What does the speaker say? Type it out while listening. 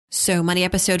So Money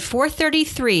episode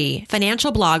 433,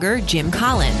 financial blogger Jim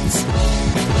Collins.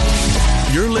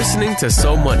 You're listening to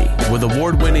So Money with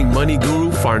award-winning money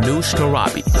guru Farnoosh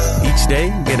Torabi. Each day,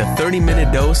 get a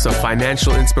 30-minute dose of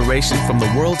financial inspiration from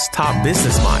the world's top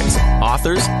business minds,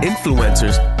 authors,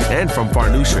 influencers, and from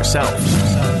Farnoosh herself.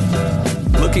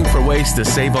 Looking for ways to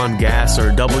save on gas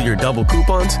or double your double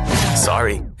coupons?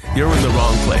 Sorry, you're in the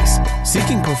wrong place.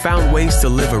 Seeking profound ways to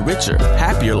live a richer,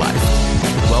 happier life.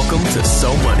 Welcome to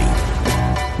So Money.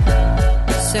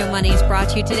 So Money is brought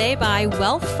to you today by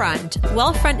Wealthfront.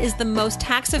 Wealthfront is the most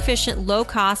tax-efficient,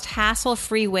 low-cost,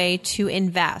 hassle-free way to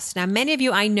invest. Now, many of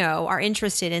you I know are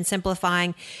interested in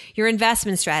simplifying your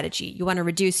investment strategy. You want to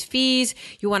reduce fees.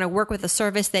 You want to work with a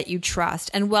service that you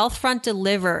trust. And Wealthfront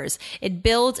delivers. It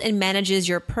builds and manages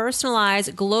your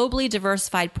personalized, globally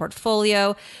diversified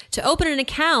portfolio. To open an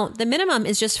account, the minimum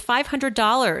is just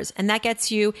 $500, and that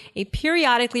gets you a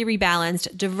periodically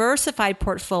rebalanced, diversified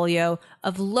portfolio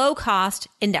of low-cost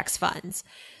index funds.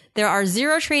 There are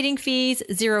zero trading fees,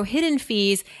 zero hidden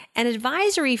fees, and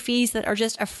advisory fees that are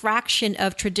just a fraction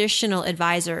of traditional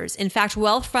advisors. In fact,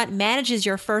 Wealthfront manages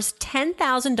your first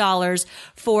 $10,000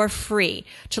 for free.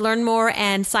 To learn more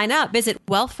and sign up, visit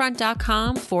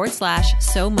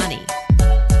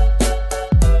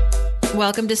wealthfront.com/SoMoney.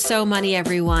 Welcome to So Money,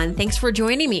 everyone. Thanks for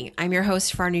joining me. I'm your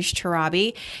host, Farnoosh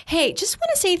Torabi. Hey, just want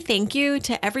to say thank you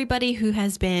to everybody who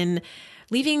has been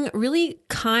leaving really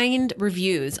kind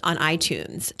reviews on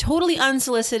iTunes. Totally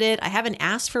unsolicited. I haven't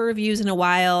asked for reviews in a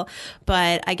while,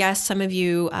 but I guess some of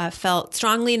you felt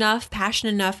strongly enough,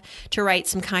 passionate enough to write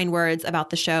some kind words about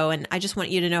the show. And I just want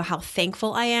you to know how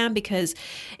thankful I am, because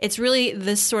it's really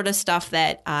this sort of stuff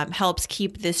that helps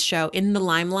keep this show in the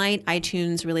limelight.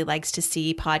 iTunes really likes to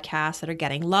see podcasts that are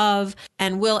getting love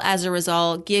and will, as a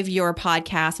result, give your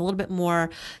podcast a little bit more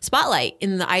spotlight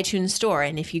in the iTunes store.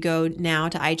 And if you go now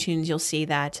to iTunes, you'll see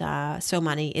that So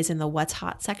Money is in the What's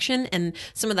Hot section, and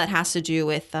some of that has to do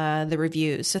with the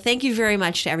reviews. So thank you very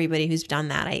much to everybody who's done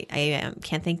that. I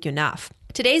can't thank you enough.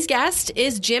 Today's guest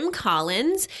is Jim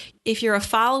Collins. If you're a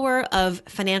follower of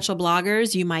financial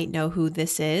bloggers, you might know who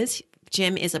this is.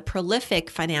 Jim is a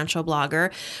prolific financial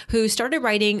blogger who started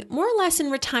writing more or less in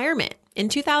retirement. In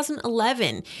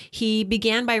 2011, he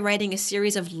began by writing a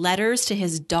series of letters to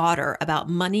his daughter about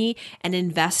money and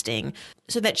investing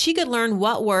so that she could learn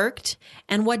what worked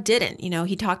and what didn't. You know,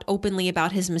 he talked openly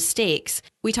about his mistakes.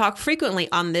 We talk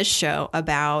frequently on this show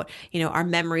about, our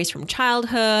memories from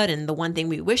childhood and the one thing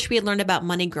we wish we had learned about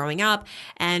money growing up.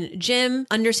 And Jim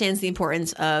understands the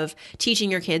importance of teaching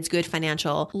your kids good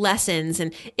financial lessons.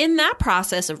 And in that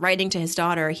process of writing to his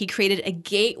daughter, he created a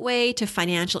gateway to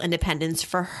financial independence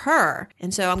for her.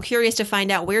 And so I'm curious to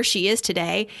find out where she is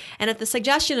today. And at the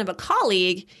suggestion of a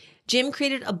colleague, Jim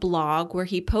created a blog where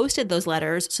he posted those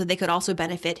letters so they could also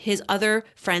benefit his other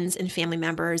friends and family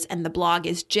members. And the blog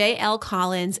is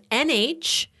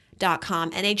jlcollinsnh.com.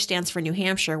 NH stands for New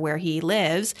Hampshire, where he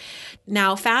lives.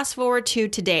 Now, fast forward to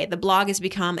today. The blog has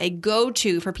become a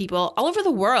go-to for people all over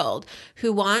the world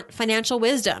who want financial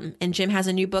wisdom. And Jim has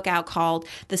a new book out called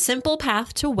The Simple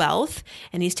Path to Wealth.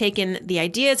 And he's taken the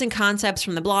ideas and concepts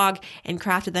from the blog and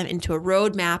crafted them into a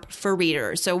roadmap for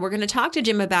readers. So we're going to talk to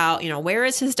Jim about, where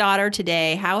is his daughter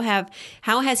today? How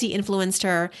has he influenced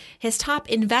her? His top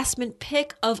investment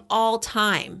pick of all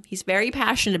time. He's very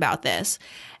passionate about this.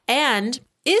 And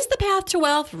is the path to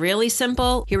wealth really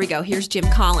simple? Here we go. Here's Jim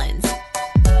Collins.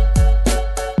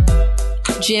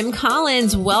 Jim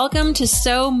Collins, welcome to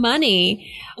So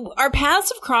Money. Our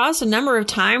paths have crossed a number of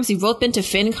times. We've both been to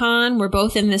FinCon. We're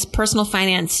both in this personal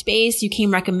finance space. You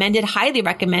came recommended, highly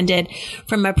recommended,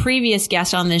 from a previous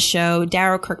guest on this show,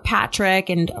 Darrow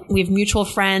Kirkpatrick, and we have mutual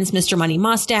friends, Mr. Money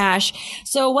Mustache.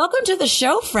 So welcome to the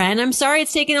show, friend. I'm sorry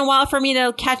it's taken a while for me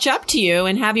to catch up to you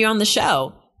and have you on the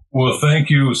show. Well, thank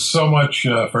you so much,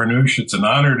 Farnoosh. It's an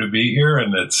honor to be here.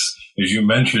 And it's, as you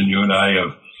mentioned, you and I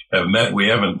have met. We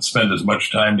haven't spent as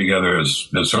much time together as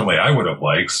certainly I would have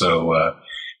liked. So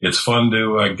it's fun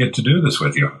to get to do this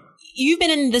with you. You've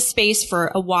been in this space for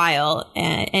a while,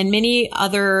 and many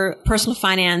other personal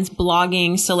finance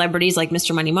blogging celebrities like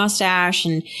Mr. Money Mustache,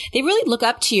 and they really look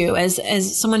up to you as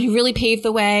someone who really paved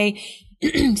the way.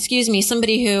 Excuse me,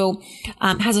 somebody who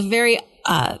has a very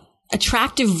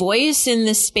attractive voice in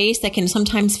this space that can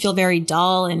sometimes feel very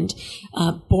dull and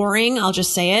boring. I'll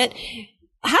just say it.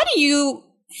 How do you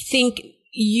think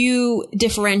you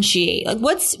differentiate? Like,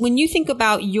 when you think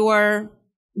about your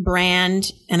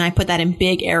brand, and I put that in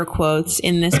big air quotes,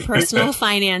 in this personal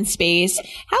finance space,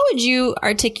 how would you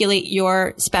articulate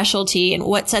your specialty and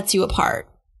what sets you apart?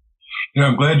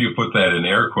 I'm glad you put that in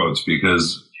air quotes,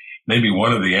 because maybe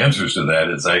one of the answers to that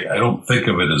is I don't think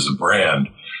of it as a brand.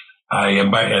 I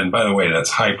am, and by the way, that's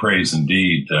high praise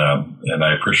indeed, and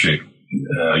I appreciate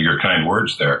your kind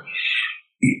words there.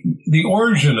 The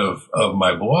origin of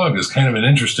my blog is kind of an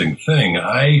interesting thing.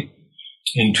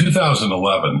 In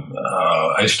 2011,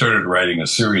 I started writing a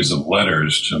series of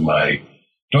letters to my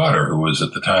daughter, who was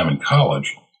at the time in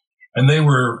college, and they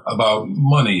were about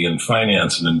money and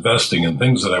finance and investing and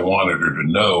things that I wanted her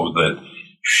to know that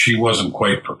she wasn't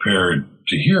quite prepared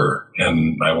to hear,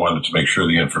 and I wanted to make sure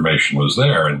the information was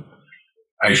there. And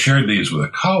I shared these with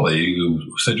a colleague who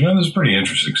said, this is pretty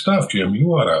interesting stuff, Jim. You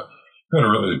ought to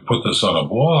really put this on a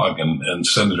blog and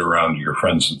send it around to your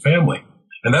friends and family.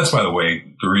 And that's, by the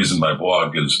way, the reason my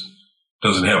blog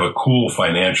doesn't have a cool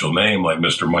financial name like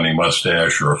Mr. Money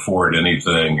Mustache or Afford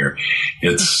Anything, or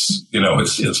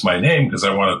it's my name because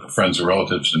I wanted the friends and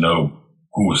relatives to know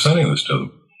who was sending this to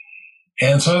them.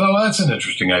 And so I thought, well, that's an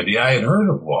interesting idea. I had heard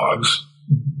of blogs,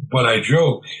 but I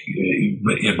joke,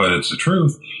 but it's the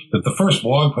truth, that the first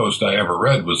blog post I ever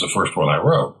read was the first one I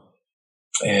wrote.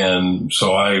 And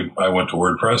so I went to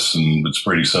WordPress, and it's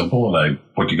pretty simple, and I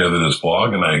put together this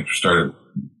blog, and I started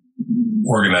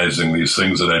organizing these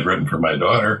things that I'd written for my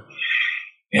daughter.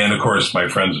 And, of course, my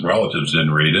friends and relatives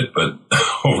didn't read it, but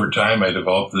over time I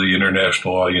developed the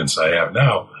international audience I have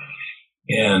now.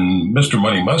 And Mr.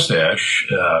 Money Mustache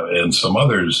and some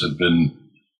others have been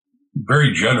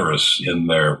very generous in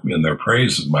their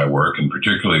praise of my work, and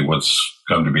particularly what's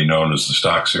come to be known as the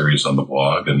stock series on the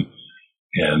blog. And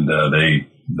they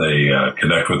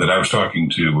connect with it. I was talking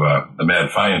to the Mad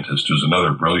Fientist, who's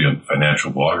another brilliant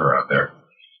financial blogger out there,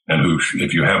 and who,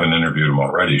 if you haven't interviewed him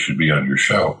already, should be on your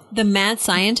show. The Mad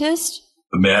Scientist?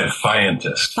 The Mad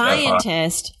Fientist.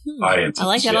 Fientist. Fientist. I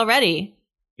like that already.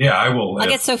 Yeah, I will. I'll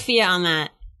get Sophia on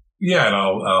that. Yeah, and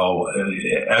I'll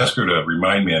ask her to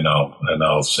remind me, and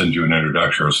I'll send you an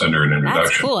introduction, or send her an introduction.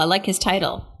 That's cool. I like his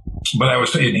title. But I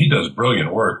was saying, he does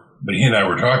brilliant work. But he and I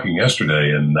were talking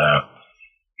yesterday, and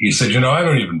he said, I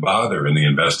don't even bother in the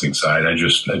investing side. I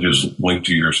just link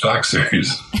to your stock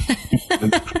series.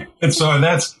 and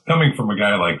that's coming from a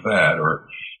guy like that, or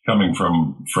coming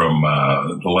from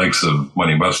the likes of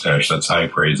Money Mustache. That's high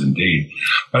praise indeed.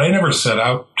 But I never set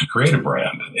out to create a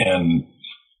brand. And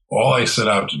all I set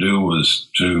out to do was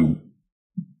to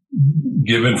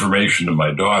give information to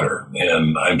my daughter.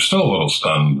 And I'm still a little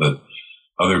stunned that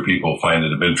other people find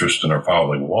it of interest and are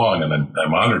following along, and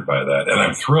I'm honored by that. And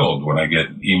I'm thrilled when I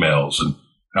get emails and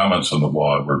comments on the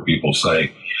blog where people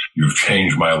say, "You've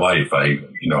changed my life. I'm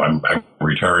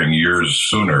retiring years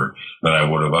sooner than I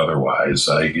would have otherwise.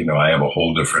 I have a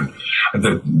whole different."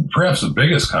 Perhaps the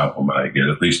biggest compliment I get,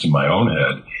 at least in my own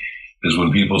head, is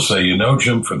when people say,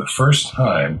 Jim, for the first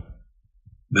time,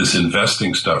 this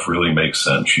investing stuff really makes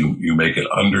sense. You make it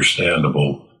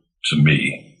understandable to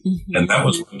me. Mm-hmm. And that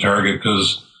was my target,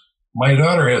 because my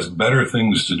daughter has better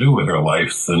things to do with her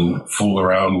life than fool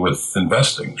around with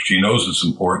investing. She knows it's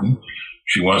important.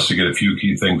 She wants to get a few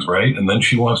key things right, and then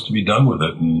she wants to be done with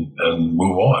it and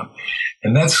move on.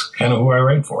 And that's kind of who I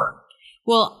write for.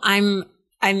 Well, I'm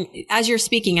as you're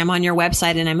speaking, I'm on your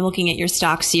website and I'm looking at your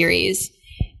stock series,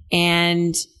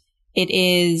 and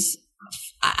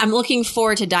I'm looking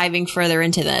forward to diving further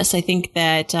into this. I think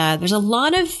that there's a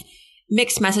lot of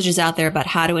mixed messages out there about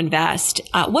how to invest.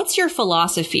 What's your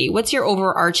philosophy? What's your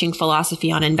overarching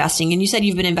philosophy on investing? And you said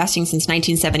you've been investing since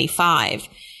 1975.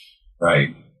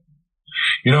 Right.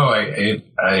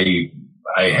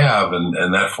 I have,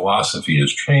 and that philosophy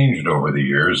has changed over the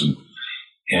years,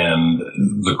 and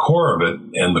the core of it,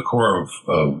 and the core of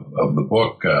the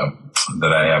book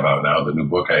that I have out now, the new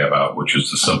book I have out, which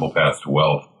is The Simple Path to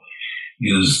Wealth,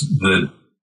 is that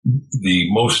the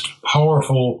most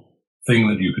powerful thing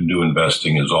that you can do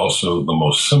investing is also the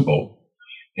most simple,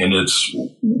 and it's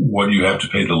what you have to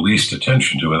pay the least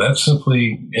attention to, and that's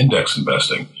simply index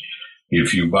investing.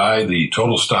 If you buy the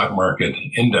total stock market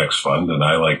index fund, and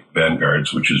I like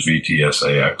Vanguard's, which is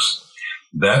VTSAX,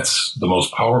 that's the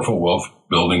most powerful wealth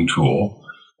building tool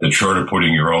that's short of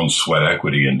putting your own sweat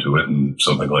equity into it and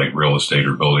something like real estate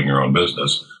or building your own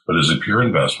business. But as a pure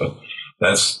investment,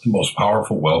 that's the most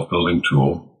powerful wealth building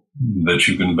tool that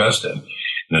you can invest in.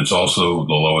 And it's also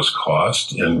the lowest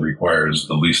cost and requires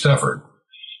the least effort.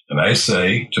 And I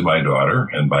say to my daughter,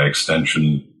 and by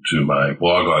extension to my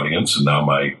blog audience and now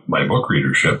my book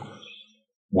readership,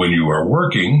 when you are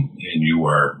working and you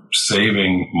are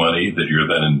saving money that you're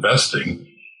then investing,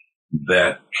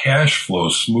 that cash flow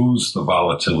smooths the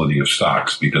volatility of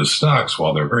stocks, because stocks,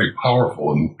 while they're very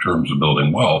powerful in terms of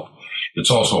building wealth,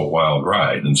 it's also a wild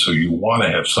ride. And so you want to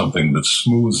have something that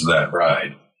smooths that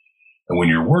ride. And when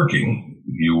you're working,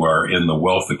 you are in the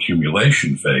wealth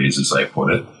accumulation phase, as I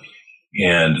put it.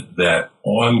 And that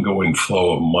ongoing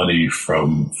flow of money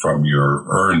from your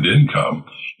earned income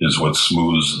is what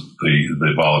smooths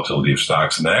the volatility of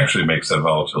stocks. And that actually makes that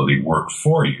volatility work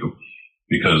for you,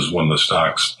 because when the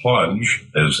stocks plunge,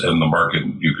 as in the market,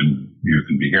 you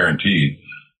can be guaranteed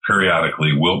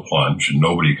periodically will plunge, and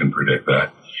nobody can predict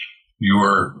that.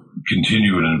 Your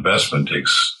continued investment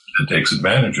takes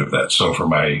advantage of that. So for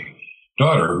my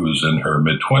daughter, who's in her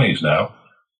mid-20s now,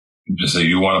 to say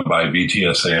you want to buy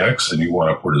VTSAX and you want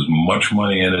to put as much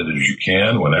money in it as you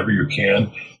can, whenever you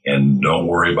can, and don't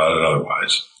worry about it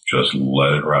otherwise. Just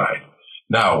let it ride.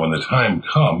 Now, when the time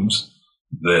comes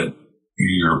that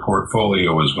your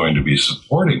portfolio is going to be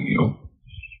supporting you,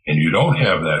 and you don't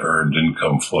have that earned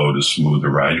income flow to smooth the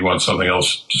ride, you want something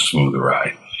else to smooth the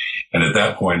ride. And at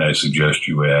that point, I suggest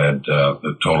you add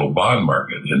the Total Bond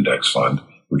Market Index Fund,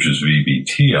 which is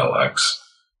VBTLX,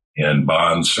 and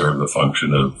bonds serve the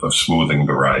function of smoothing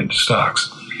the ride to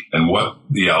stocks. And what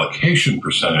the allocation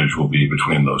percentage will be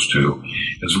between those two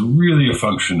is really a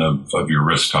function of your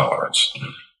risk tolerance.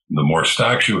 The more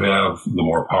stocks you have, the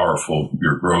more powerful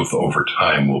your growth over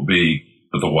time will be,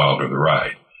 but the wilder the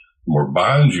ride. The more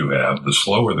bonds you have, the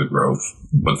slower the growth,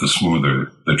 but the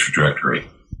smoother the trajectory.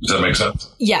 Does that make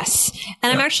sense? Yes.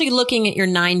 And I'm actually looking at your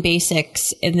 9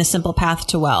 basics in the Simple Path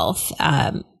to Wealth.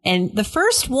 And the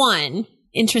first one,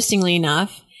 interestingly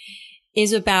enough,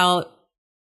 is about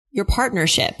your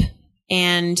partnership.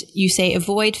 And you say,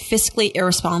 avoid fiscally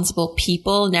irresponsible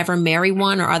people, never marry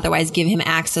one, or otherwise give him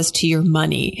access to your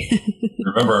money.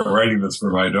 Remember, I'm writing this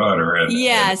for my daughter.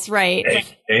 Yes, right.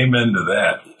 Amen to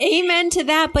that. Amen to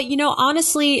that. But,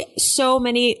 honestly, so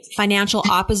many financial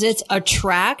opposites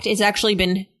attract. It's actually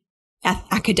been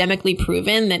academically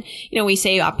proven that, we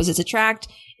say opposites attract.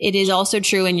 It is also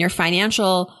true in your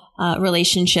financial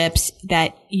relationships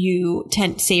that you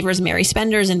savers marry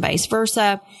spenders and vice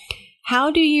versa.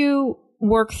 How do you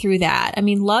work through that? I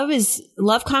mean,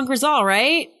 love conquers all,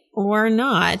 right? Or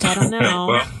not? I don't know.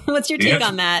 Well, what's your take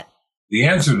on that? The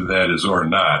answer to that is or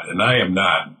not. And I am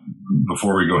not,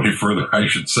 before we go any further, I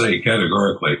should say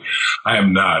categorically, I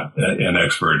am not an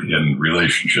expert in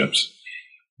relationships.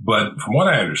 But from what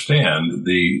I understand,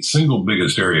 the single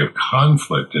biggest area of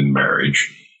conflict in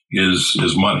marriage is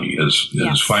money,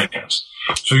 is finance.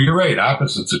 So you're right,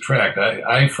 opposites attract.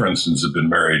 I, for instance, have been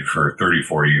married for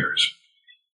 34 years.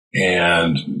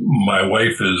 And my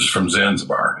wife is from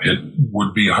Zanzibar. It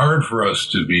would be hard for us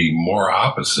to be more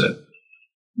opposite.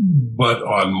 But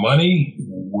on money,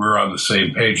 we're on the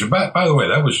same page. And by the way,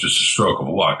 that was just a stroke of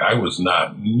luck. I was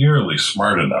not nearly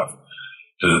smart enough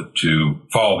to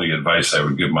follow the advice I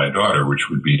would give my daughter, which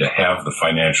would be to have the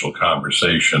financial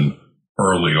conversation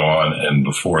early on and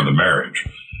before the marriage.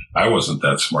 I wasn't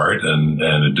that smart, and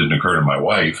it didn't occur to my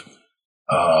wife.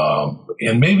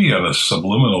 And maybe on a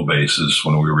subliminal basis,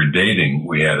 when we were dating,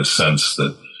 we had a sense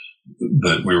that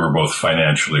we were both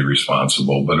financially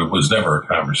responsible, but it was never a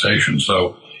conversation.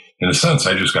 So in a sense,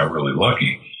 I just got really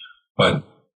lucky. But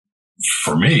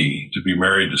for me, to be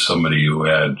married to somebody who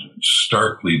had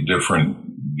starkly different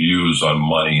views on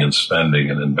money and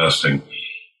spending and investing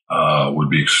would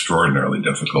be extraordinarily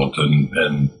difficult,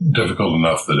 and difficult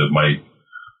enough that it might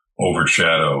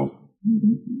overshadow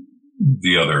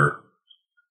the other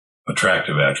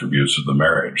attractive attributes of the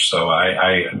marriage. So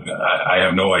I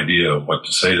have no idea what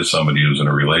to say to somebody who's in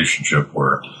a relationship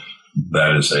where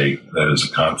that is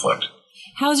a conflict.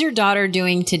 How's your daughter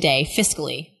doing today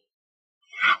fiscally?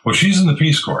 Well, she's in the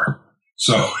Peace Corps,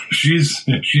 so she's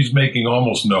making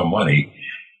almost no money.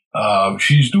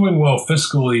 She's doing well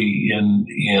fiscally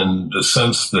in the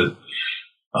sense that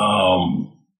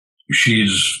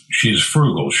she's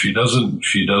frugal. She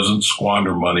doesn't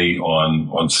squander money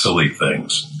on silly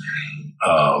things.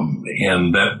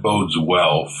 And that bodes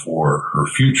well for her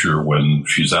future when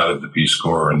she's out of the Peace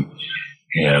Corps and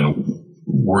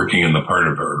working in the part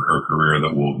of her career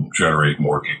that will generate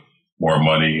more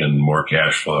money and more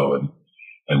cash flow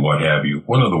and what have you.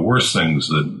 One of the worst things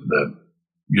that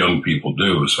young people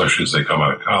do, especially as they come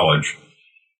out of college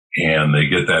and they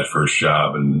get that first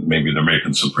job, and maybe they're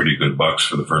making some pretty good bucks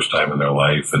for the first time in their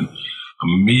life, and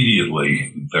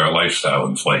immediately their lifestyle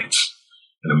inflates.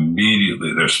 And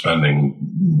immediately they're spending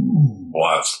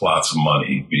lots of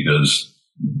money because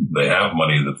they have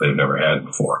money that they've never had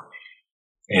before.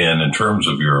 And in terms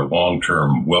of your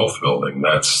long-term wealth building,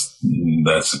 that's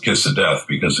the kiss of death,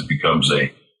 because it becomes a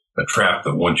trap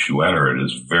that once you enter it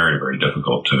is very, very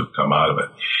difficult to come out of it.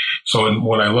 So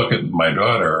when I look at my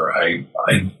daughter,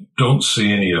 I don't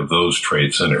see any of those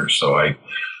traits in her. So I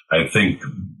think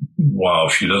while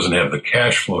she doesn't have the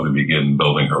cash flow to begin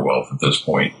building her wealth at this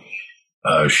point,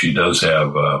 she does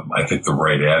have, I think, the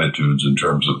right attitudes in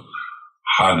terms of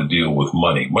how to deal with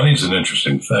money. Money's an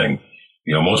interesting thing.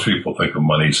 Most people think of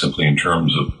money simply in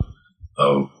terms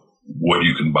of what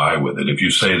you can buy with it. If you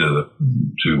say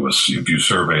if you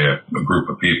survey a group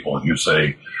of people and you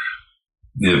say,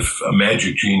 if a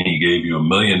magic genie gave you $1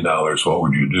 million, what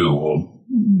would you do? Well,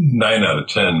 9 out of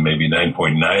 10, maybe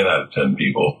 9.9 out of 10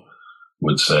 people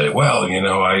would say, well,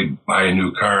 I'd buy a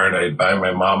new car and I'd buy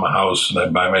my mom a house and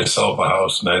I'd buy myself a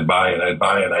house and I'd buy and I'd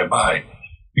buy and I'd buy,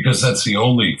 because that's the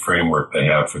only framework they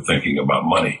have for thinking about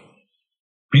money.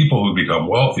 People who become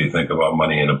wealthy think about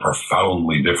money in a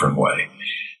profoundly different way.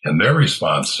 And their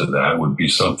response to that would be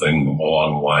something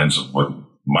along the lines of what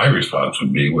my response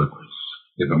would be.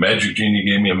 If a magic genie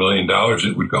gave me $1 million,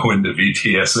 it would go into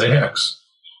VTSAX.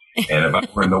 And if I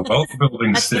were in the wealth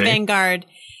building That's stage, the Vanguard.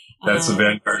 That's the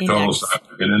Vanguard Total Stock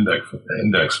Market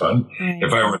Index Fund. Right.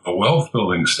 If I were in the wealth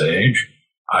building stage,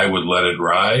 I would let it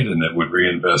ride and it would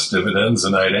reinvest dividends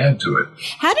and I'd add to it.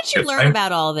 How did you learn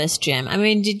about all this, Jim? I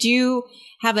mean, did you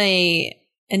have a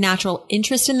natural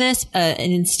interest in this,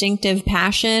 an instinctive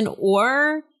passion,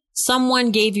 or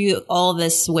someone gave you all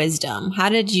this wisdom? How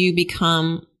did you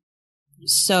become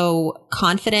so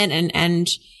confident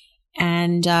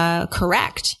and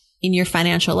correct in your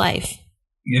financial life?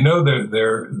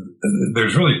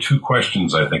 There's really two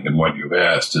questions, I think, in what you've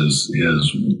asked. Is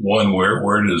one,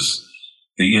 where does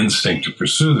the instinct to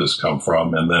pursue this come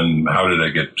from? And then how did I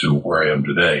get to where I am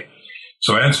today?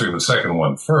 So answering the second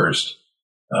one first,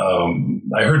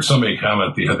 I heard somebody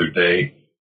comment the other day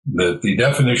that the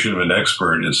definition of an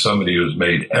expert is somebody who's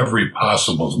made every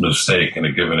possible mistake in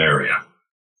a given area,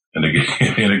 in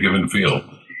a given field.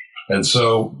 And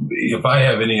so if I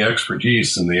have any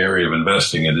expertise in the area of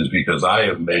investing, it is because I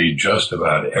have made just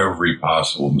about every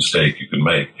possible mistake you can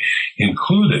make,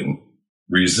 including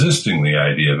resisting the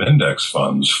idea of index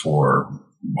funds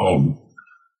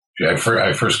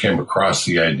I first came across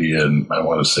the idea in, I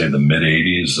want to say, the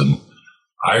mid-'80s, and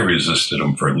I resisted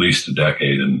them for at least a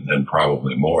decade and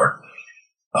probably more.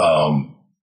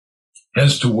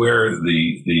 As to where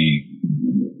the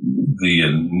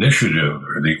initiative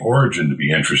or the origin to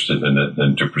be interested in it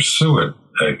and to pursue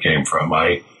it came from,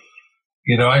 I've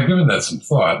given that some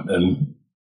thought. And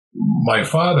my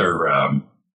father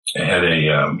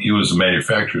he was a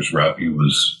manufacturer's rep. He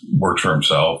worked for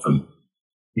himself, and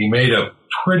he made a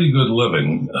pretty good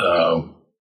living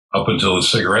up until the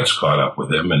cigarettes caught up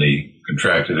with him, and he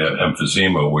contracted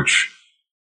emphysema, which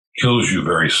kills you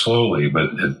very slowly,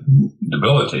 but it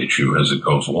debilitates you as it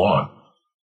goes along.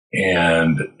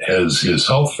 And as his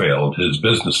health failed, his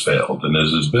business failed. And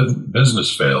as his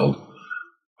business failed,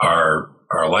 our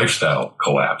lifestyle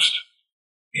collapsed.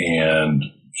 And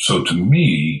so to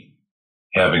me,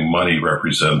 having money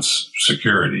represents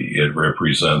security. It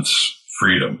represents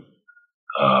freedom,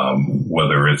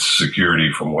 whether it's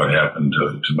security from what happened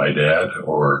to my dad,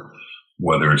 or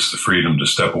whether it's the freedom to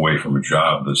step away from a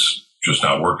job that's just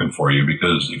not working for you.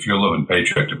 Because if you're living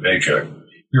paycheck to paycheck,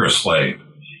 you're a slave.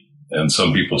 And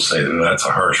some people say that that's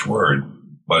a harsh word,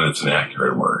 but it's an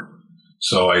accurate word.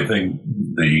 So I think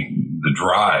the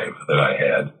drive that I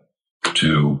had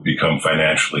to become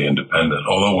financially independent,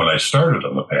 although when I started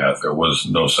on the path, there was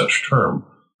no such term,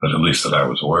 but at least that I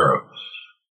was aware of.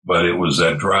 But it was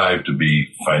that drive to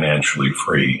be financially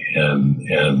free and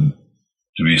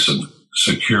to be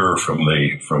secure from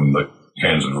the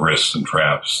kinds of risks and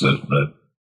traps that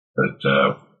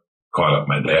caught up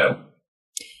my dad.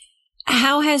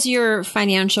 How has your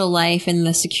financial life and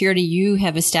the security you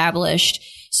have established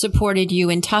supported you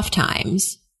in tough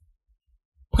times,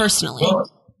 personally? Well,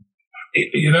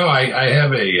 I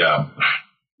have a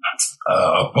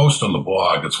post on the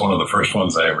blog. It's one of the first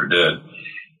ones I ever did.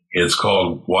 It's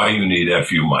called "Why You Need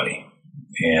FU Money,"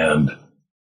 and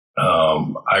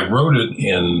I wrote it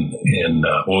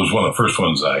it was one of the first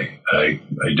ones I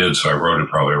did, so I wrote it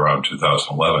probably around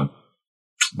 2011.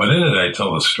 But in it, I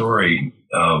tell the story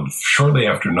of shortly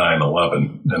after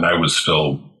 9/11, and I was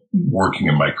still working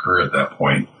in my career at that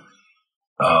point.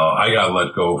 I got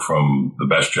let go from the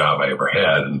best job I ever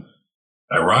had, and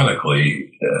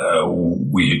ironically,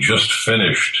 we had just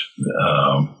finished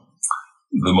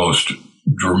the most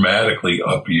dramatically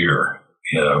up year,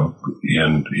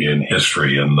 in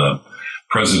history, and the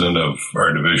president of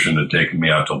our division had taken me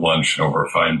out to lunch and over a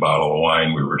fine bottle of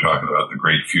wine. We were talking about the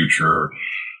great future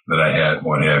that I had, and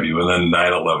what have you. And then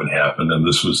 9/11 happened, and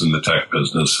this was in the tech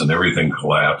business, and everything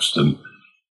collapsed. And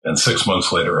 6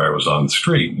 months later, I was on the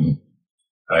street, and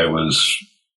I was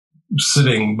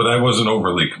sitting, but I wasn't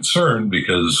overly concerned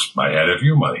because I had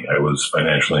FU money. I was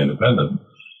financially independent.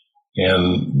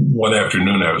 And one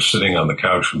afternoon, I was sitting on the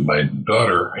couch with my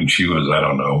daughter, and she was, I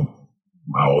don't know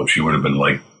how old, she would have been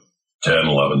like 10,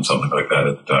 11, something like that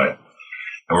at the time.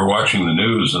 And we're watching the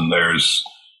news, and there's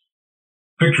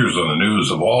pictures on the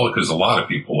news of all, because a lot of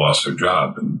people lost their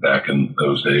job. And back in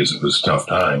those days, it was a tough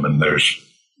time. And there's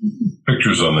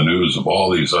pictures on the news of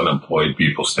all these unemployed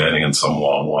people standing in some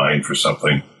long line for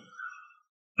something.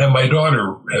 And my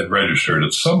daughter had registered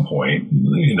at some point,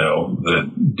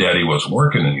 that Daddy wasn't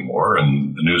working anymore.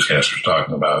 And the newscasters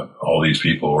talking about all these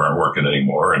people who aren't working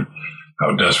anymore and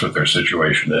how desperate their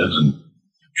situation is. And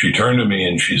she turned to me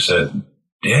and she said,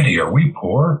 "Daddy, are we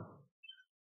poor?"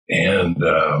 And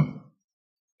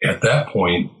at that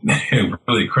point, it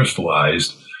really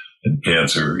crystallized, to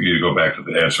answer, you go back to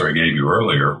the answer I gave you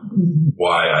earlier,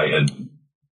 why I had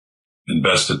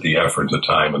invested the effort, the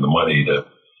time, and the money to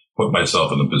put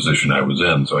myself in the position I was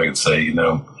in. So I could say,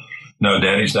 no,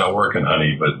 Daddy's not working,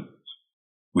 honey, but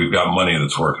we've got money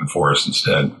that's working for us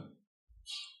instead.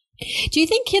 Do you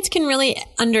think kids can really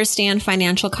understand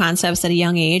financial concepts at a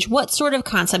young age? What sort of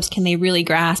concepts can they really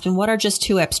grasp, and what are just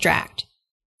too abstract?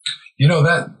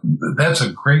 That's a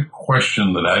great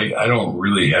question that I don't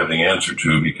really have the answer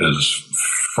to, because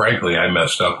frankly, I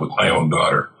messed up with my own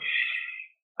daughter.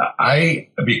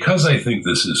 Because I think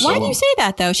this is Why do you say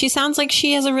that, though? She sounds like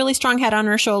she has a really strong head on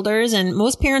her shoulders, and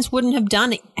most parents wouldn't have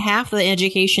done half the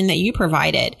education that you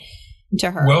provided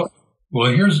to her.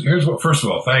 Well, here's what, first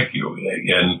of all, thank you.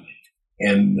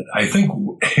 And I think,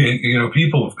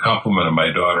 people have complimented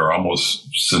my daughter almost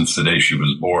since the day she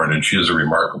was born, and she is a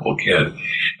remarkable kid.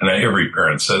 And every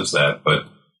parent says that, but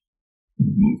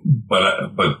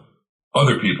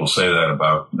other people say that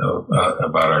about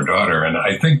our daughter. And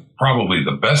I think probably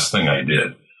the best thing I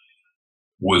did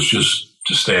was just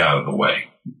to stay out of the way.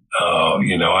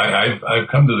 I've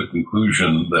come to the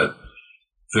conclusion that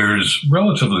there's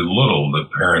relatively little that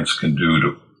parents can do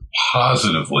to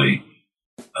positively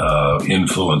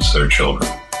influence their children.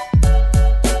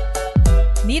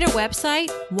 Need a website?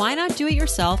 Why not do it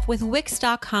yourself with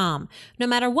Wix.com? No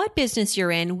matter what business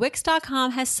you're in,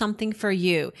 Wix.com has something for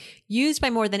you. Used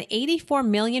by more than 84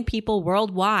 million people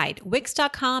worldwide,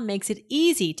 Wix.com makes it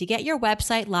easy to get your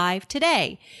website live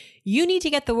today. You need to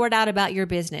get the word out about your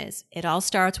business. It all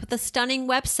starts with a stunning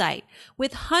website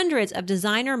with hundreds of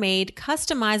designer-made,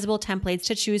 customizable templates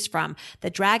to choose from. The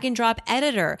drag and drop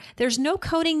editor. There's no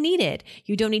coding needed.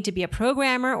 You don't need to be a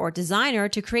programmer or designer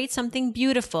to create something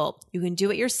beautiful. You can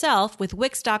do it yourself with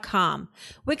Wix.com.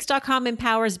 Wix.com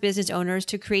empowers business owners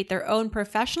to create their own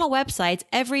professional websites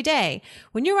every day.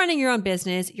 When you're running your own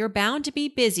business, you're bound to be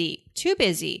busy. Too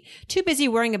busy. Too busy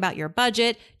worrying about your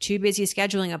budget, too busy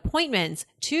scheduling appointments,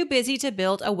 too busy to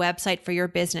build a website for your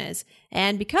business.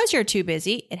 And because you're too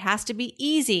busy, it has to be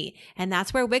easy. And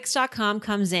that's where Wix.com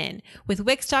comes in. With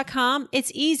Wix.com,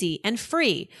 it's easy and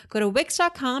free. Go to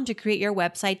Wix.com to create your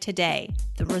website today.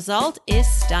 The result is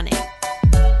stunning.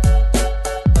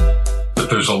 But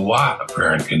there's a lot a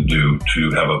parent can do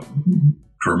to have a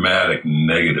dramatic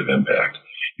negative impact.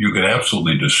 You can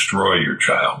absolutely destroy your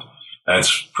child.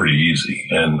 That's pretty easy.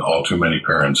 And all too many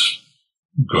parents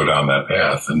go down that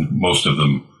path, and most of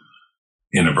them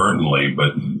inadvertently,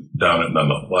 but down it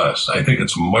nonetheless. I think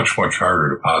it's much, much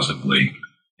harder to positively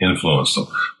influence them.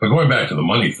 But going back to the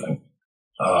money thing,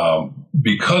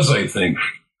 because I think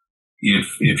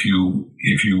if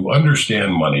you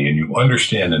understand money and you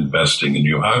understand investing and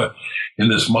in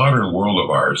this modern world of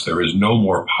ours, there is no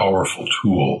more powerful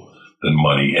tool than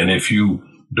money. And if you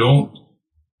don't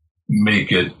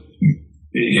make it,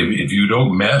 if you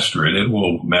don't master it, it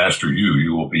will master you.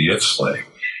 You will be its slave.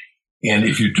 And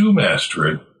if you do master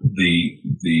it,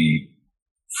 the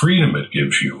freedom it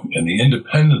gives you and the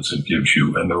independence it gives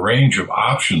you and the range of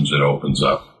options it opens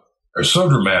up are so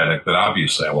dramatic that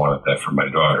obviously I wanted that for my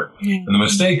daughter. And the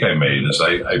mistake I made is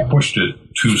I pushed it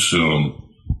too soon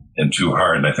and too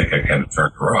hard, and I think I kind of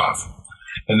turned her off.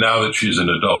 And now that she's an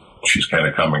adult, she's kind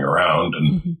of coming around.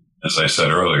 And as I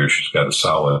said earlier, she's got a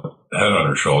solid head on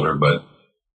her shoulder, but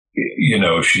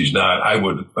she's not. I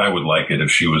would like it if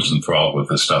she was enthralled with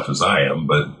this stuff as I am,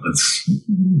 but it's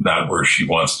not where she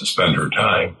wants to spend her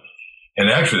time. And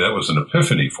actually, that was an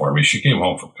epiphany for me. She came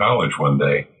home from college one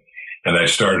day, and I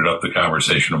started up the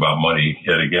conversation about money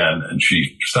yet again. And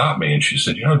she stopped me and she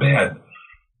said, Dad,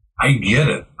 I get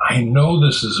it. I know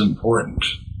this is important.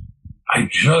 I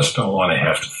just don't want to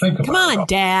have to think about it. Come on,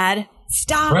 Dad.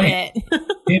 Stop it.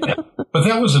 Yeah. But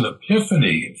that was an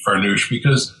epiphany, Farnoosh,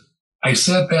 because I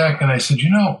sat back and I said,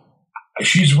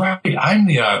 she's right. I'm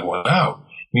the odd one out.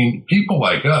 I mean, people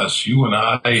like us, you and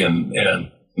I, and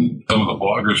some of the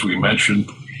bloggers we mentioned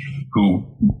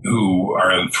who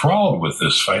are enthralled with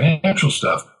this financial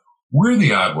stuff, we're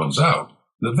the odd ones out.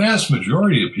 The vast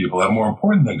majority of people have more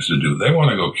important things to do. They want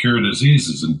to go cure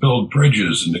diseases and build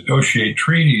bridges and negotiate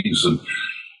treaties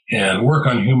and work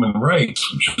on human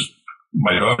rights, which is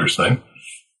my daughter's thing.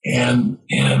 And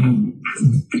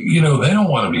you know, they don't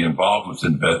want to be involved with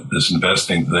this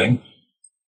investing thing.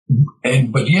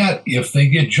 But yet, if they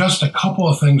get just a couple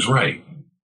of things right,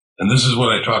 and this is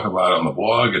what I talk about on the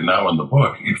blog and now in the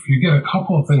book, if you get a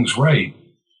couple of things right,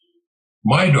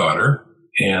 my daughter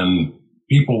and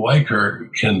people like her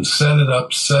can set it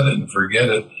up, set it and forget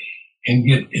it, and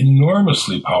get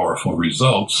enormously powerful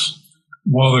results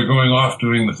while they're going off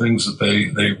doing the things that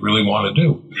they really want to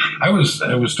do. I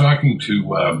was talking to,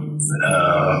 well,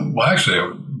 actually,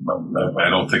 I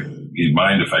don't think he'd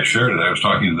mind if I shared it. I was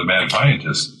talking to the mad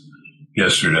scientist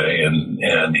yesterday,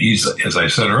 and he's, as I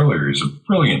said earlier, he's a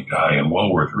brilliant guy and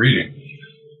well worth reading.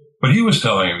 But he was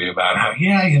telling me about how,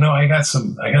 yeah, you know, I got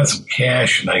some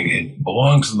cash and it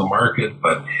belongs in the market,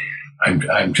 but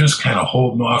I'm just kind of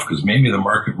holding off because maybe the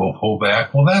market will pull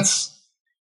back. Well, that's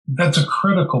a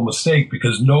critical mistake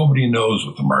because nobody knows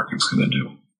what the market's going to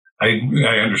do.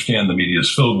 I understand the media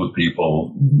is filled with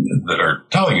people that are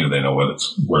telling you they know what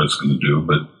it's going to do,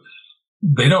 but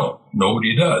they don't.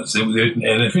 Nobody does. And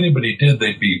if anybody did,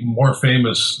 they'd be more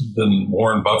famous than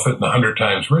Warren Buffett and 100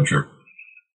 times richer.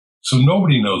 So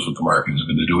nobody knows what the market is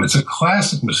going to do. It's a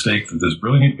classic mistake that this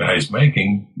brilliant guy is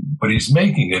making, but he's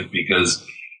making it because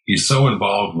he's so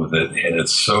involved with it, and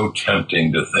it's so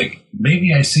tempting to think,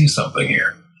 maybe I see something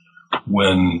here,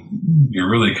 when you're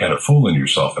really kind of fooling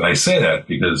yourself. And I say that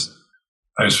because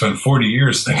I've spent 40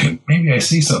 years thinking, maybe I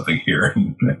see something here.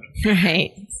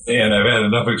 Right. And I've had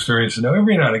enough experience to know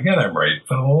every now and again I'm right,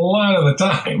 but a lot of the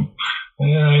time,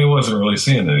 I wasn't really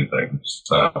seeing anything.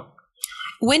 So,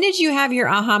 when did you have your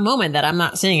aha moment that I'm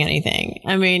not seeing anything?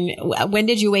 I mean, when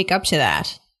did you wake up to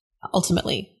that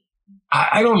ultimately?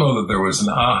 I don't know that there was an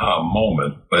aha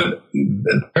moment, but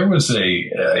there was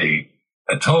a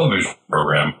television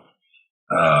program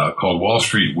called Wall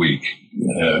Street Week,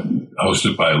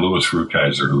 hosted by Louis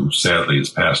Rukeyser, who sadly has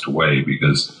passed away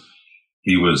because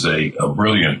he was a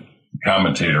brilliant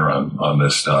commentator on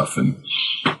this stuff. And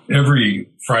every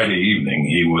Friday evening,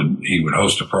 he would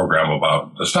host a program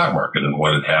about the stock market and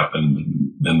what had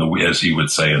happened as he would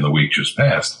say, in the week just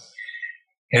past.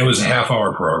 And it was a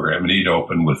half-hour program, and he'd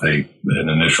open with an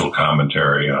initial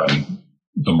commentary on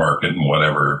the market and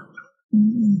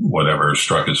whatever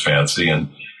struck his fancy. And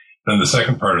then the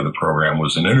second part of the program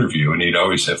was an interview, and he'd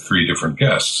always have 3 different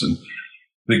guests. And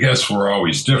the guests were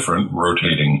always different,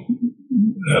 rotating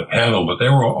panel, but they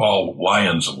were all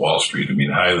lions of Wall Street. I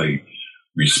mean, highly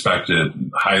respected,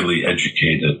 highly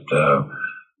educated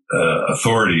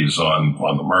authorities on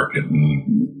the market.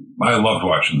 And I loved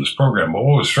watching this program. But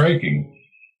what was striking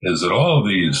is that all of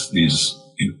these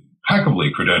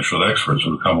impeccably credentialed experts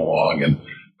would come along and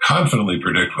confidently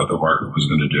predict what the market was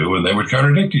going to do, and they would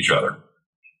contradict each other.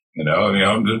 You know, I mean,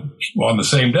 on the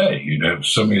same day, you'd have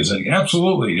somebody saying,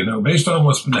 absolutely, you know, based on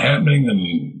what's been happening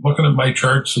and looking at my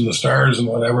charts and the stars and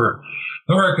whatever,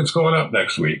 the market's going up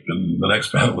next week. And the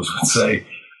next panelist would say,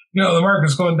 you know, the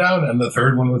market's going down. And the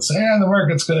third one would say, the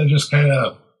market's going to just kind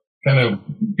of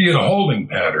be in a holding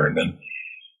pattern.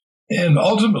 And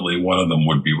ultimately, one of them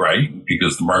would be right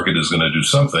because the market is going to do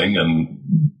something. And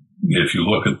if you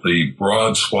look at the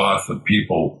broad swath of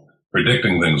people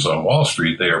predicting things on Wall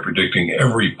Street, they are predicting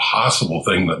every possible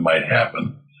thing that might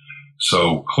happen.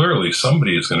 So clearly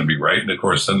somebody is going to be right. And of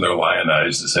course, then they're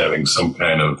lionized as having some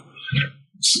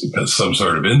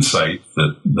sort of insight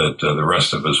that the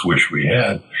rest of us wish we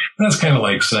had. And that's kind of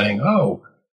like saying, look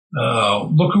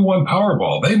who won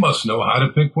Powerball. They must know how to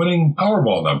pick winning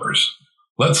Powerball numbers.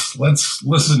 Let's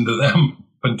listen to them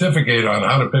pontificate on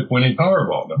how to pick winning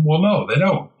Powerball. Well, no, they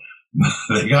don't.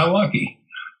 They got lucky.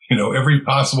 You know, every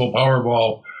possible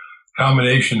Powerball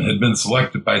combination had been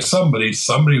selected by somebody.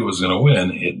 Somebody was going to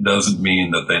win. It doesn't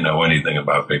mean that they know anything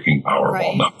about picking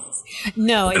Powerball. Right.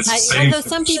 No, although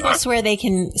some people swear they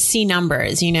can see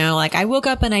numbers, you know, like I woke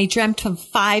up and I dreamt of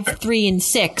 5, 3, and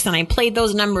 6, and I played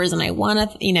those numbers and I won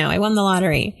I won the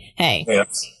lottery. Hey,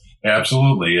 yes,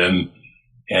 absolutely. And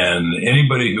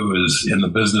anybody who is in the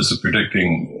business of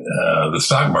predicting the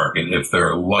stock market, if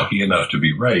they're lucky enough to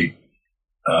be right,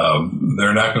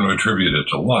 they're not going to attribute it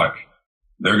to luck.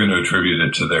 They're going to attribute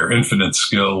it to their infinite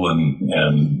skill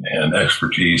and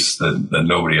expertise that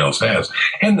nobody else has.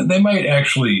 And they might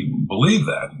actually believe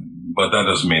that, but that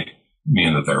doesn't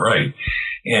mean that they're right.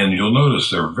 And you'll notice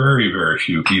there are very, very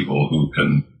few people who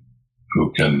can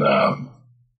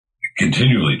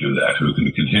continually do that, who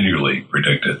can continually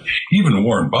predict it. Even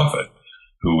Warren Buffett,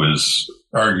 who is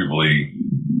arguably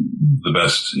the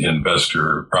best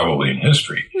investor probably in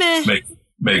history,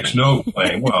 makes no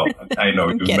claim. Well, I know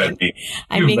you've met me.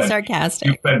 I'm being sarcastic.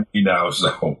 You've met me now,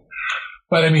 so.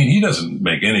 But I mean, he doesn't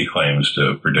make any claims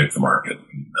to predict the market.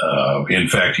 In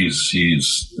fact, he's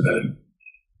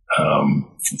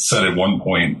said at one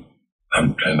point,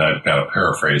 and I've got to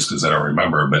paraphrase because I don't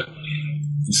remember, but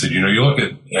he said, you look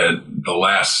at the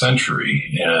last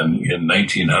century, and in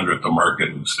 1900, the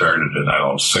market started at, I don't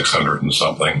know, 600 and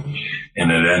something,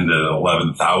 and it ended at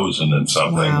 11,000 and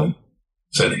something. Wow. And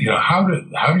said, how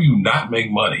do you not make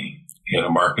money in a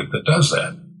market that does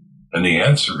that? And the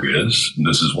answer is, and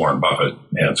this is Warren Buffett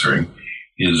answering,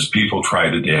 is people try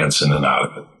to dance in and out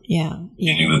of it. Yeah.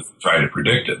 Meaning that try to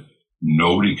predict it.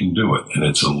 Nobody can do it, and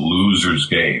it's a loser's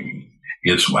game.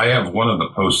 I have one of the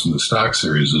posts in the stock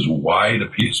series is why do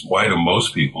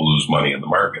most people lose money in the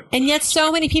market? And yet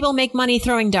so many people make money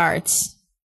throwing darts.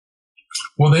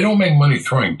 Well, they don't make money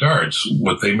throwing darts.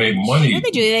 What they make money... Yeah,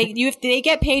 they do. They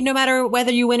get paid no matter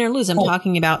whether you win or lose. I'm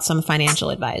talking about some financial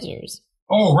advisors.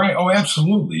 Oh, right. Oh,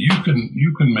 absolutely. You can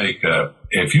make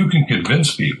if you can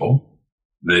convince people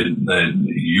that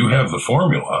you have the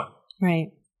formula.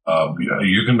 Right.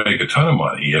 You can make a ton of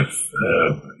money if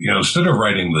instead of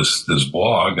writing this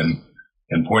blog and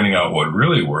pointing out what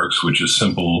really works, which is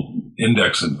simple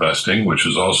index investing, which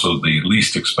is also the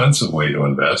least expensive way to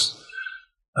invest.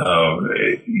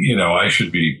 I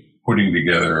should be putting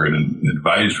together an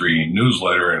advisory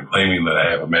newsletter and claiming that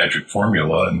I have a magic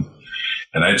formula,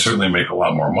 and I'd certainly make a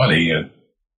lot more money. And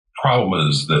problem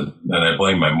is that, and I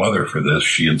blame my mother for this,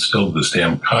 she instilled this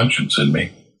damn conscience in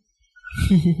me.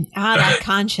 That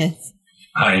conscience.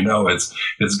 I know it's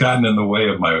gotten in the way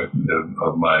of my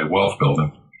wealth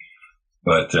building,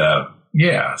 but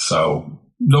so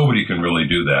nobody can really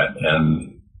do that.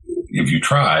 And if you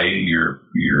try, you've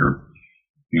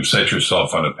set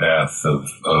yourself on a path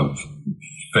of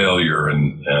failure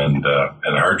and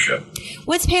hardship.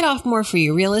 What's paid off more for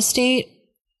you? Real estate,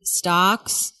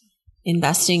 stocks,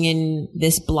 investing in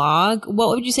this blog? What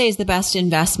would you say is the best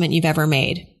investment you've ever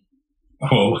made?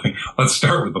 Well, let's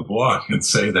start with the blog and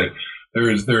say that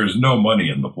there is no money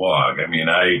in the blog. I mean,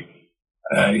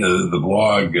 the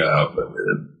blog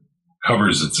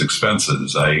covers its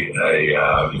expenses.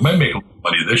 You might make a little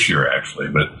money this year, actually,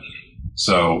 but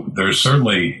so there's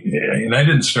certainly, and I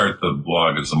didn't start the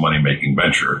blog as a money-making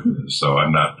venture, so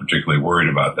I'm not particularly worried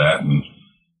about that.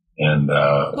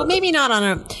 Well, maybe not on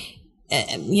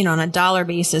a dollar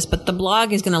basis, but the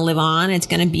blog is going to live on. It's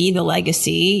going to be the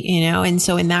legacy, and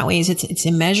so in that ways, it's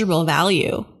immeasurable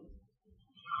value.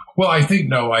 Well, I think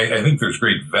there's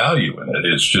great value in it.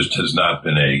 It's just has not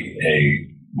been a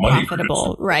money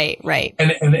profitable. Right.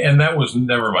 And that was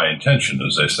never my intention.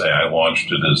 As I say, I launched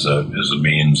it as a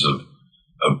means of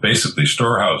basically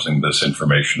storehousing this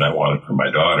information I wanted for my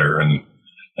daughter, and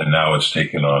now it's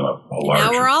taken on a larger.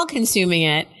 Now we're all consuming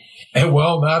it. And,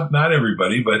 well, not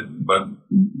everybody, but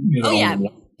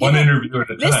one interview at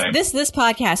a time. This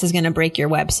podcast is going to break your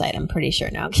website. I'm pretty sure.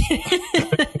 No,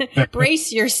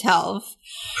 brace yourself.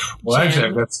 Well,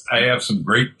 Jim. Actually, I have some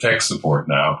great tech support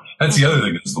now. That's the other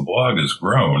thing is the blog has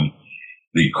grown.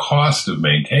 The cost of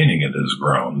maintaining it has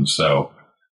grown. So,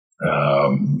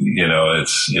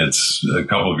 it's a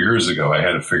couple of years ago I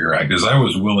had to figure out, because I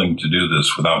was willing to do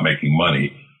this without making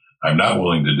money. I'm not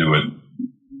willing to do it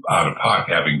out of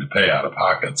pocket, having to pay out of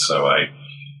pocket. So I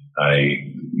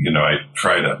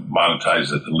try to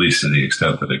monetize it at least to the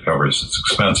extent that it covers its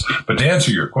expense. But to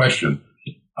answer your question,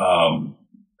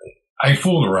 I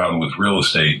fooled around with real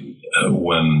estate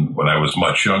when I was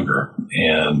much younger,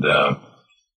 and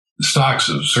stocks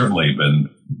have certainly been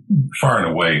far and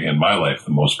away in my life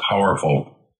the most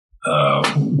powerful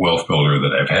wealth builder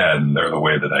that I've had, and they're the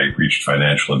way that I reached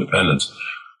financial independence.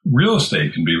 Real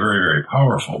estate can be very, very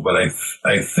powerful, but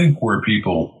I think where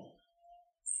people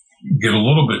get a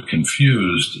little bit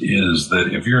confused is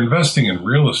that if you're investing in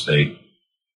real estate,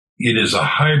 it is a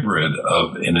hybrid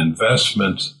of an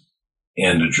investment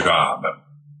and a job,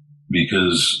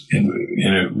 because in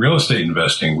real estate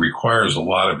investing requires a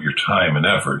lot of your time and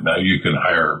effort. Now, you can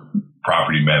hire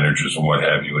property managers and what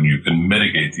have you, and you can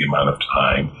mitigate the amount of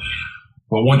time.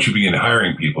 But once you begin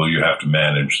hiring people, you have to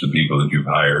manage the people that you've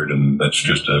hired, and that's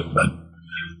just a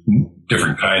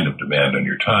different kind of demand on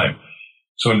your time.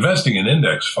 So investing in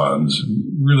index funds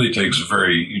really takes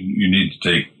you need to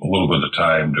take a little bit of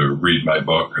time to read my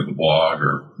book or the blog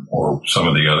or some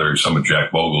of Jack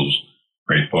Bogle's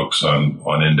great books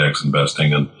on index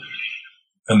investing, and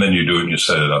then you do it and you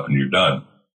set it up and you're done.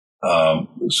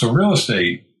 So real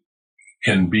estate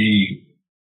can be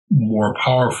more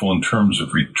powerful in terms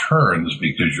of returns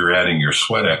because you're adding your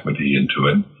sweat equity into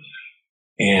it.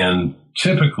 And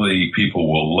typically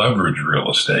people will leverage real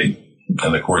estate.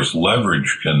 And of course,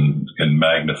 leverage can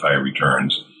magnify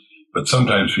returns. But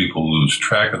sometimes people lose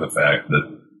track of the fact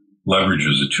that leverage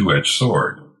is a two-edged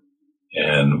sword.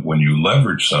 And when you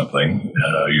leverage something,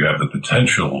 you have the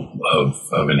potential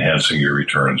of enhancing your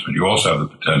returns, but you also have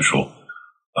the potential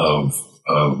of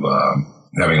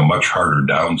having a much harder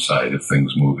downside if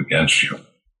things move against you.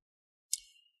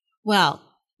 Well,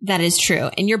 that is true.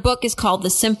 And your book is called The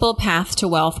Simple Path to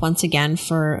Wealth, once again,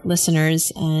 for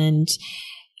listeners. And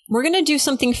we're going to do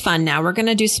something fun now. We're going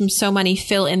to do some So Money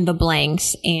fill in the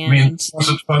blanks. And was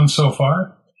it fun so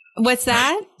far? What's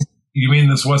that? You mean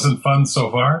this wasn't fun so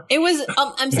far? It was,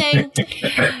 I'm saying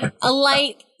a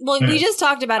light, well, we just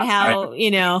talked about how,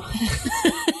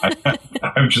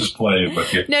 I'm just playing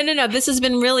with you. No. This has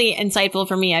been really insightful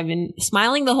for me. I've been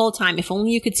smiling the whole time. If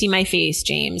only you could see my face,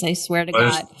 James. I swear to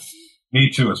God. Me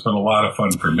too. It's been a lot of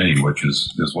fun for me, which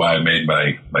is why I made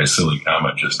my silly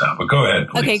comment just now. But go ahead,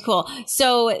 please. Okay, cool.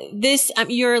 So this,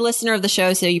 you're a listener of the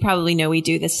show, so you probably know we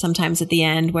do this sometimes at the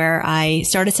end where I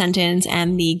start a sentence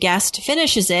and the guest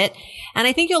finishes it. And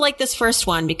I think you'll like this first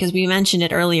one because we mentioned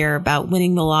it earlier about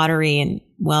winning the lottery and,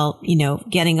 well,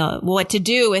 getting what to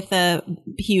do with a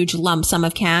huge lump sum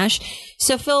of cash.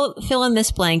 So fill in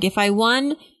this blank. If I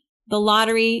won the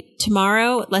lottery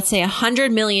tomorrow, let's say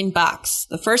 $100 million,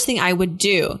 the first thing I would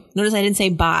do, notice I didn't say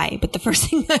buy, but the first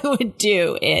thing I would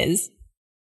do is.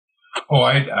 Oh,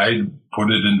 I'd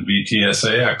put it in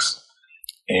VTSAX.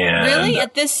 And really?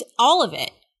 All of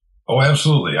it? Oh,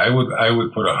 absolutely. I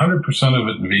would put 100% of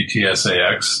it in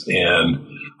VTSAX, and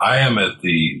I am at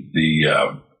the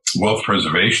wealth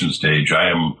preservation stage. I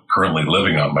am currently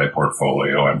living on my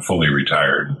portfolio. I'm fully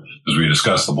retired. As we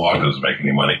discussed, the blog doesn't make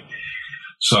any money.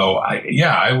 So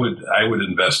I would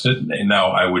invest it, and now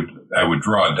I would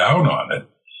draw down on it.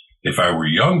 If I were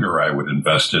younger, I would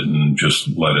invest it and just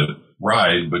let it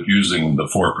ride, but using the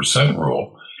 4%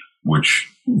 rule, which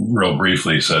real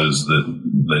briefly says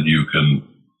that you can.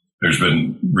 There's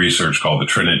been research called the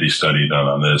Trinity study done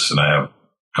on this, and I have a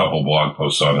couple blog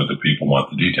posts on it if people want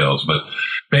the details. But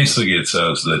basically, it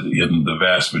says that in the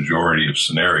vast majority of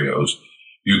scenarios,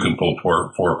 you can pull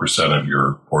 4% of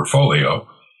your portfolio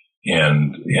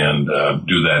and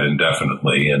do that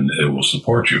indefinitely, and it will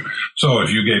support you. So if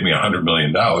you gave me $100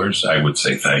 million, I would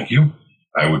say thank you.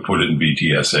 I would put it in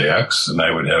VTSAX, and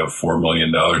I would have $4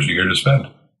 million a year to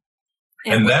spend.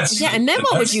 And that's and then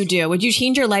what would you do? Would you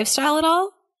change your lifestyle at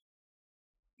all?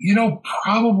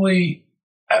 Probably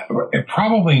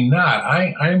not.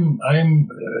 I'm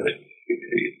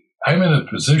in a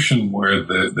position where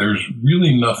there's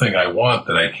really nothing I want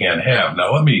that I can't have.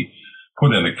 Now, let me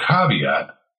put in a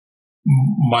caveat.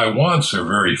 My wants are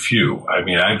very few. I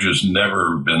mean, I've just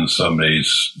never been somebody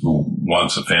who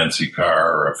wants a fancy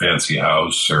car or a fancy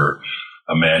house or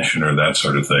a mansion or that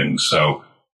sort of thing. So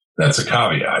that's a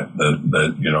caveat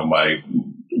that my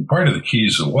part of the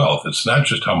keys of wealth. It's not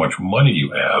just how much money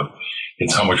you have,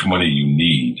 it's how much money you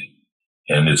need.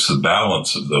 And it's the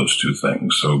balance of those two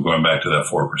things. So going back to that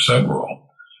 4% rule.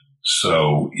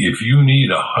 So if you need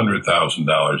 $100,000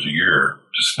 a year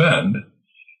to spend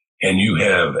and you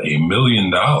have $1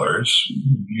 million,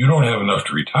 you don't have enough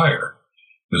to retire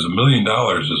because $1 million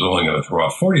is only going to throw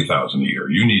off $40,000 a year.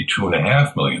 You need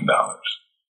 $2.5 million.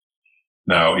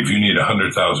 Now, if you need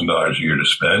 $100,000 a year to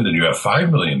spend and you have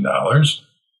 $5 million,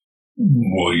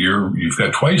 well, you've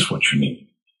got twice what you need.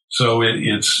 So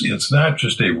it's not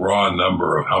just a raw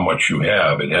number of how much you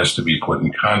have. It has to be put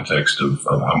in context of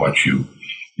how much you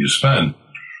spend.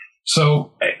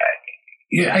 So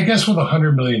I guess with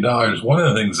 $100 million, one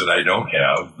of the things that I don't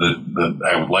have that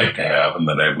I would like to have and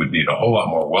that I would need a whole lot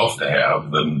more wealth to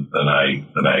have than I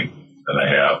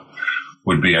have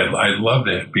would be I'd love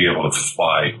to be able to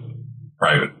fly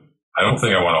private. I don't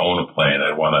think I want to own a plane.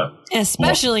 I want to,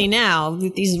 especially now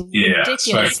with these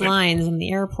ridiculous lines in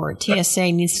the airport.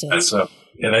 TSA needs to.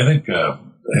 And I think I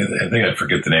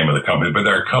forget the name of the company, but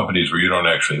there are companies where you don't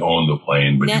actually own the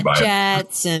plane, but you buy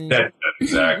NetJets and NetJet,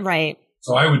 exactly. Right.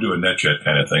 So I would do a NetJet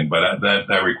kind of thing, but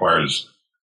that requires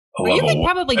a level. You could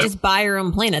probably just buy your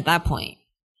own plane at that point.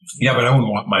 Yeah, but I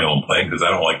wouldn't want my own plane because I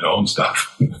don't like to own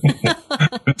stuff.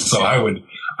 So I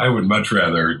would much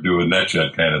rather do a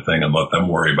NetJet kind of thing and let them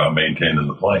worry about maintaining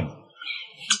the plane.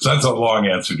 So that's a long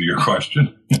answer to your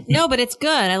question. No, but it's good.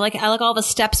 I like all the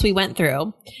steps we went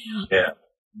through. Yeah.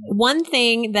 One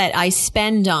thing that I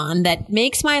spend on that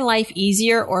makes my life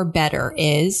easier or better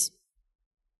is?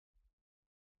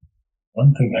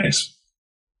 One thing that's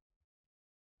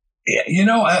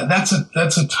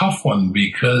a tough one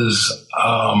because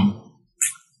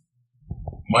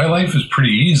my life is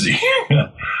pretty easy.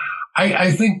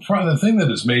 I think probably the thing that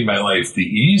has made my life the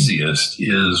easiest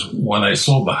is when I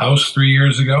sold the house 3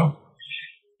 years ago,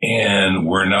 and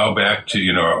we're now back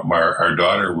to, our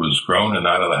daughter was grown and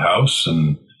out of the house,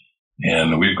 and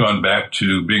And we've gone back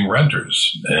to being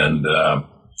renters. And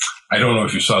I don't know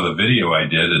if you saw the video I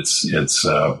did. It's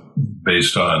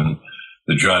based on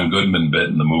the John Goodman bit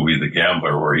in the movie The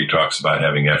Gambler, where he talks about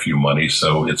having FU money.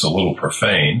 So it's a little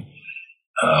profane.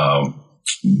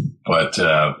 But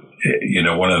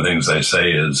one of the things I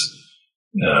say is,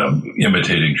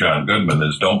 imitating John Goodman,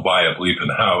 is don't buy a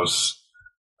bleeping house.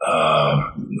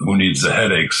 Who needs the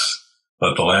headaches?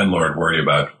 Let the landlord worry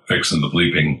about fixing the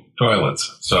bleeping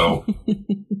toilets. So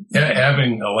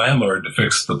having a landlord to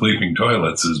fix the bleeping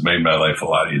toilets has made my life a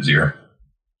lot easier.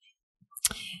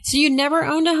 So you never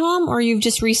owned a home, or you've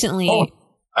just recently? Oh,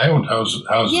 I owned houses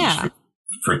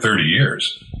for 30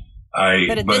 years.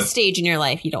 But at this stage in your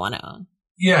life, you don't want to own.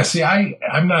 Yeah, see,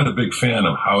 I'm not a big fan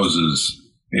of houses.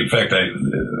 In fact,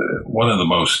 one of the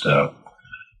most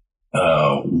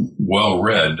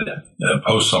well-read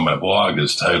posts on my blog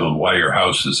is titled "Why Your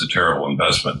House is a Terrible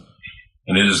Investment."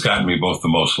 And it has gotten me both the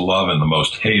most love and the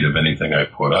most hate of anything I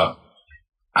put up.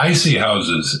 I see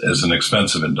houses as an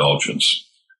expensive indulgence.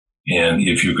 And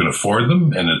if you can afford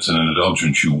them and it's an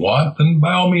indulgence you want, then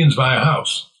by all means buy a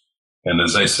house. And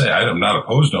as I say, I'm not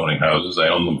opposed to owning houses. I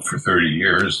owned them for 30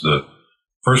 years. The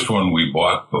first one we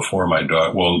bought before my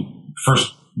daughter,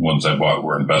 first ones I bought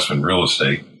were investment real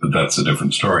estate, but that's a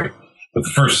different story. But the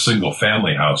first single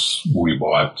family house we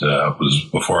bought was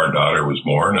before our daughter was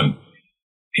born.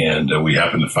 And we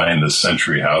happened to find this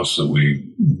century house that we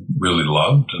really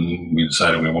loved, and we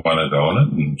decided we wanted to own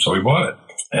it. And so we bought it.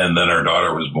 And then our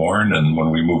daughter was born. And when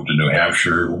we moved to New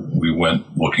Hampshire, we went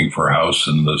looking for a house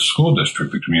in the school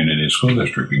district, the community school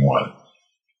district we wanted.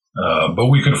 But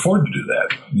we could afford to do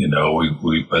that.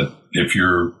 But if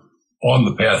you're on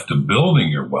the path to building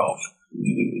your wealth,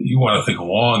 you want to think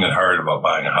long and hard about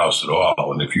buying a house at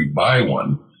all. And if you buy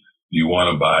one, you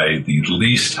want to buy the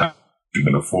least house you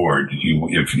can afford.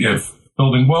 If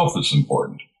building wealth is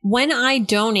important. When I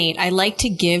donate, I like to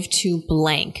give to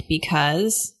blank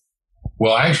because.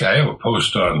 Well, actually, I have a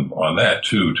post on that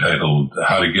too, titled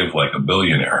 "How to Give Like a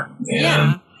Billionaire." And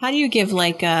yeah. How do you give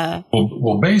like a?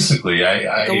 Well, basically,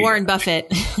 I Warren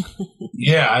Buffett.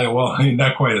 Yeah,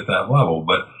 not quite at that level,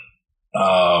 but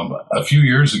a few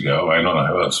years ago, I don't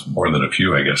know, it's more than a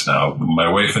few, I guess now, my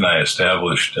wife and I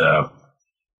established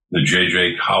the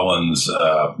J.J. Collins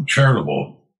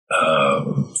charitable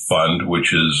fund,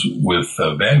 which is with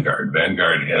Vanguard.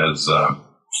 Vanguard has,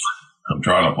 I'm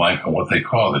drawing a blank on what they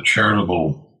call it,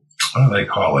 charitable, what do they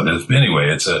call it?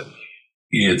 Anyway,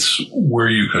 it's where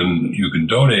you can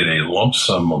donate a lump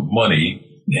sum of money,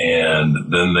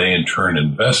 and then they in turn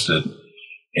invest it,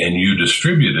 and you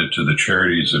distribute it to the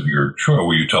charities of your choice.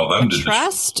 Where you tell them to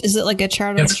trust. Is it like a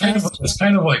charitable trust? It's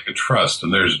kind of like a trust,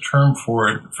 and there's a term for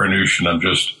it, Farnoosh, and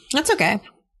that's okay.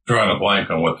 Drawing a blank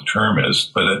on what the term is.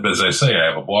 But as I say, I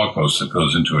have a blog post that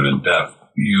goes into it in depth.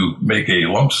 You make a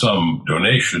lump sum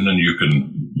donation, and you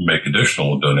can make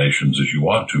additional donations as you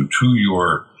want to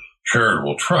your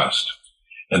charitable trust.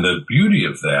 And the beauty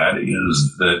of that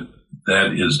is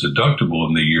that is deductible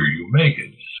in the year you make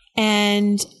it.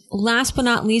 And last but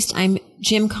not least, I'm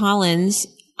Jim Collins.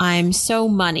 I'm so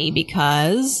money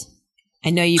because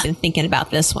I know you've been thinking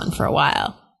about this one for a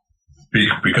while.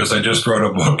 Because I just wrote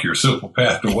a book, Your Simple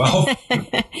Path to Wealth.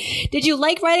 Did you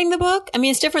like writing the book? I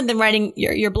mean, it's different than writing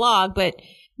your blog, but.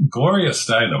 Gloria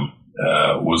Steinem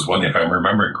was one, if I'm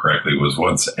remembering correctly, was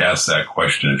once asked that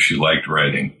question if she liked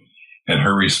writing. And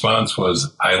her response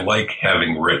was, I like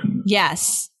having written.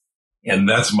 Yes. And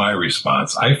that's my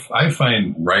response. I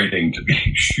find writing to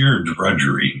be sheer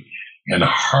drudgery and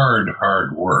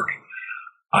hard work.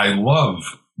 I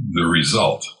love the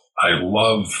result. I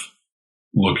love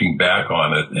looking back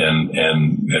on it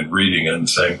and reading it and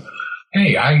saying,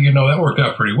 hey, that worked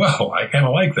out pretty well. I kind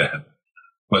of like that.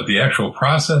 But the actual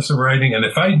process of writing, and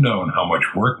if I'd known how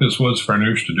much work this was,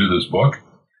 Farnoosh, to do this book,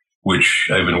 which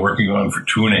I've been working on for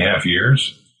 2.5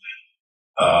 years.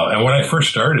 And when I first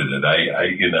started it,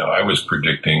 I was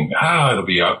predicting, it'll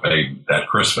be out by that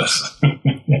Christmas.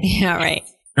 Yeah, right.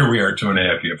 Here we are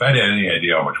 2.5 years. If I'd had any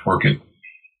idea how much work it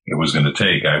was going to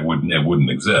take, it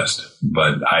wouldn't exist.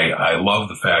 But I love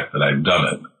the fact that I've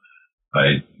done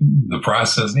it. The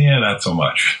process, not so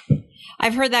much.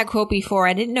 I've heard that quote before.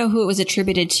 I didn't know who it was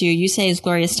attributed to. You say it's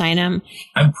Gloria Steinem.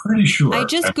 I'm pretty sure. I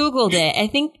just Googled it. I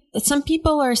think some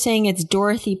people are saying it's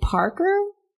Dorothy Parker.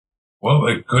 Well,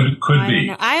 it could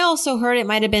be. I also heard it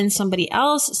might have been somebody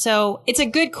else. So it's a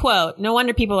good quote. No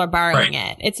wonder people are borrowing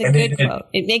it. It's a good quote.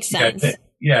 It makes sense.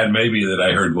 Yeah, and maybe that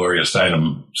I heard Gloria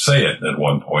Steinem say it at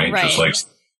one point, just like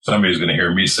Somebody's going to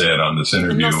hear me say it on this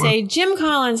interview. And they'll say, Jim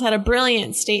Collins had a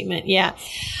brilliant statement. Yeah.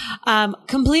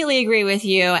 Completely agree with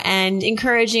you, and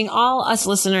encouraging all us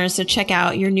listeners to check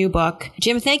out your new book.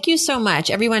 Jim, thank you so much.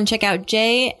 Everyone check out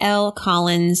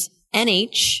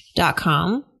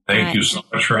jlcollinsnh.com. Thank you so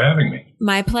much for having me.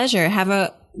 My pleasure. Have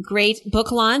a great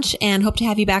book launch and hope to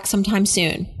have you back sometime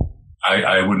soon.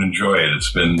 I would enjoy it.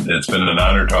 It's been an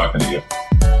honor talking to you.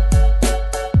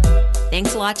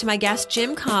 Thanks a lot to my guest,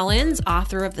 Jim Collins,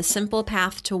 author of The Simple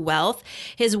Path to Wealth.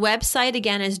 His website,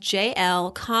 again, is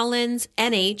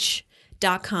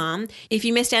jlcollinsnh.com. If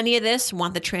you missed any of this,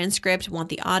 want the transcript, want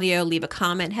the audio, leave a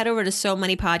comment, head over to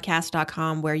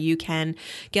SoMoneyPodcast.com where you can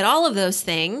get all of those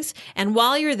things. And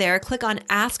while you're there, click on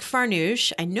Ask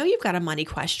Farnoosh. I know you've got a money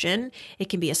question. It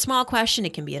can be a small question.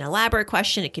 It can be an elaborate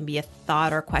question. It can be a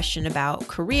thought or question about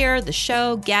career, the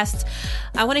show, guests.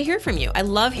 I want to hear from you. I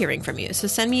love hearing from you. So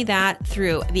send me that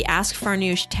through the Ask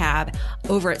Farnoosh tab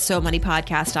over at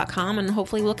SoMoneyPodcast.com, and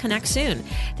hopefully we'll connect soon.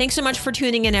 Thanks so much for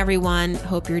tuning in, everyone.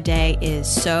 Hope your day is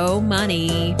so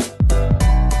money.